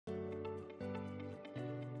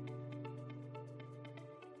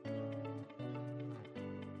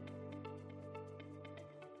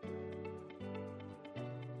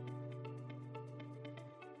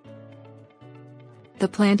The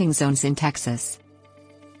planting zones in Texas.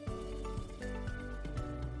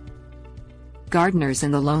 Gardeners in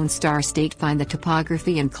the Lone Star State find the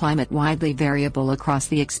topography and climate widely variable across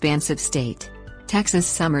the expansive state. Texas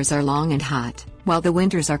summers are long and hot, while the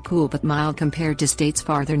winters are cool but mild compared to states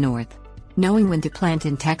farther north. Knowing when to plant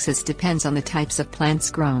in Texas depends on the types of plants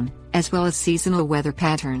grown, as well as seasonal weather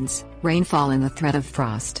patterns, rainfall and the threat of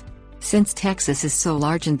frost. Since Texas is so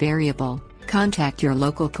large and variable, contact your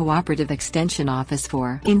local cooperative extension office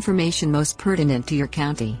for information most pertinent to your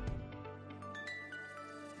county.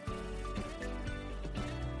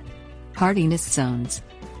 Hardiness zones.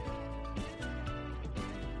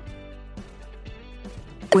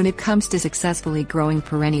 When it comes to successfully growing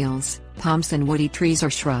perennials, palms and woody trees or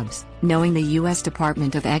shrubs, knowing the U.S.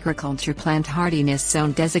 Department of Agriculture plant hardiness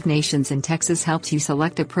zone designations in Texas helps you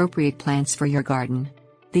select appropriate plants for your garden.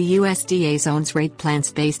 The USDA zones rate plants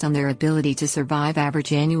based on their ability to survive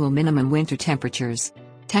average annual minimum winter temperatures.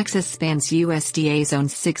 Texas spans USDA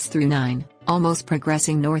zones 6 through 9, almost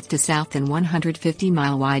progressing north to south in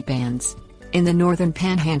 150-mile wide bands. In the northern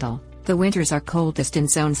panhandle, the winters are coldest in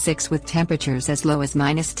Zone 6 with temperatures as low as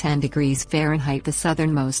 -10 degrees Fahrenheit. The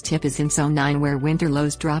southernmost tip is in Zone 9 where winter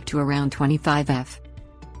lows drop to around 25 F.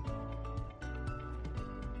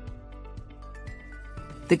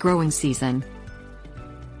 The growing season.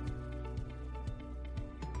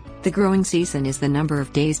 The growing season is the number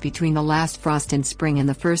of days between the last frost in spring and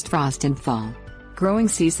the first frost in fall. Growing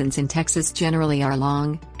seasons in Texas generally are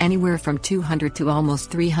long, anywhere from 200 to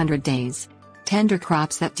almost 300 days. Tender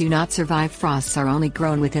crops that do not survive frosts are only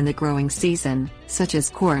grown within the growing season, such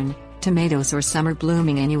as corn, tomatoes or summer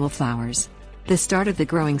blooming annual flowers. The start of the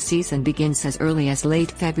growing season begins as early as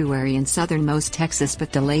late February in southernmost Texas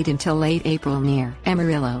but delayed until late April near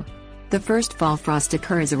Amarillo. The first fall frost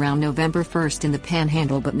occurs around November 1st in the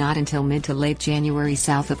Panhandle but not until mid to late January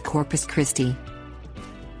south of Corpus Christi.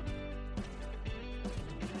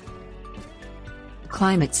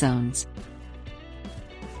 Climate zones.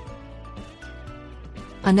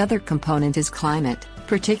 Another component is climate,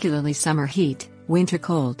 particularly summer heat, winter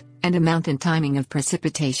cold, and amount and timing of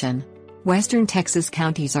precipitation. Western Texas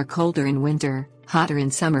counties are colder in winter, hotter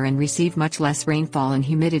in summer and receive much less rainfall and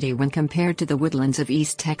humidity when compared to the woodlands of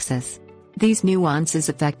East Texas. These nuances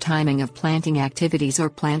affect timing of planting activities or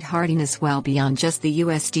plant hardiness well beyond just the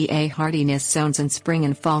USDA hardiness zones and spring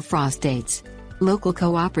and fall frost dates. Local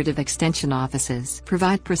cooperative extension offices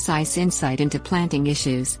provide precise insight into planting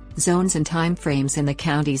issues, zones and timeframes in the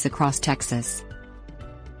counties across Texas.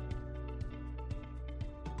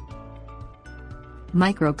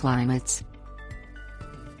 Microclimates.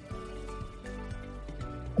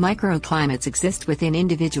 Microclimates exist within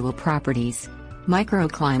individual properties.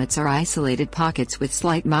 Microclimates are isolated pockets with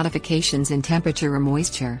slight modifications in temperature or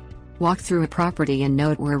moisture. Walk through a property and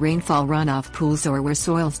note where rainfall runoff pools or where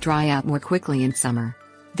soils dry out more quickly in summer.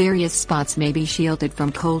 Various spots may be shielded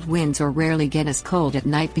from cold winds or rarely get as cold at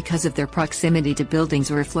night because of their proximity to buildings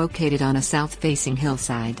or if located on a south-facing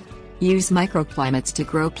hillside. Use microclimates to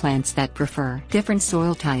grow plants that prefer different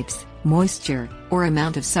soil types, moisture, or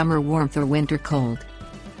amount of summer warmth or winter cold.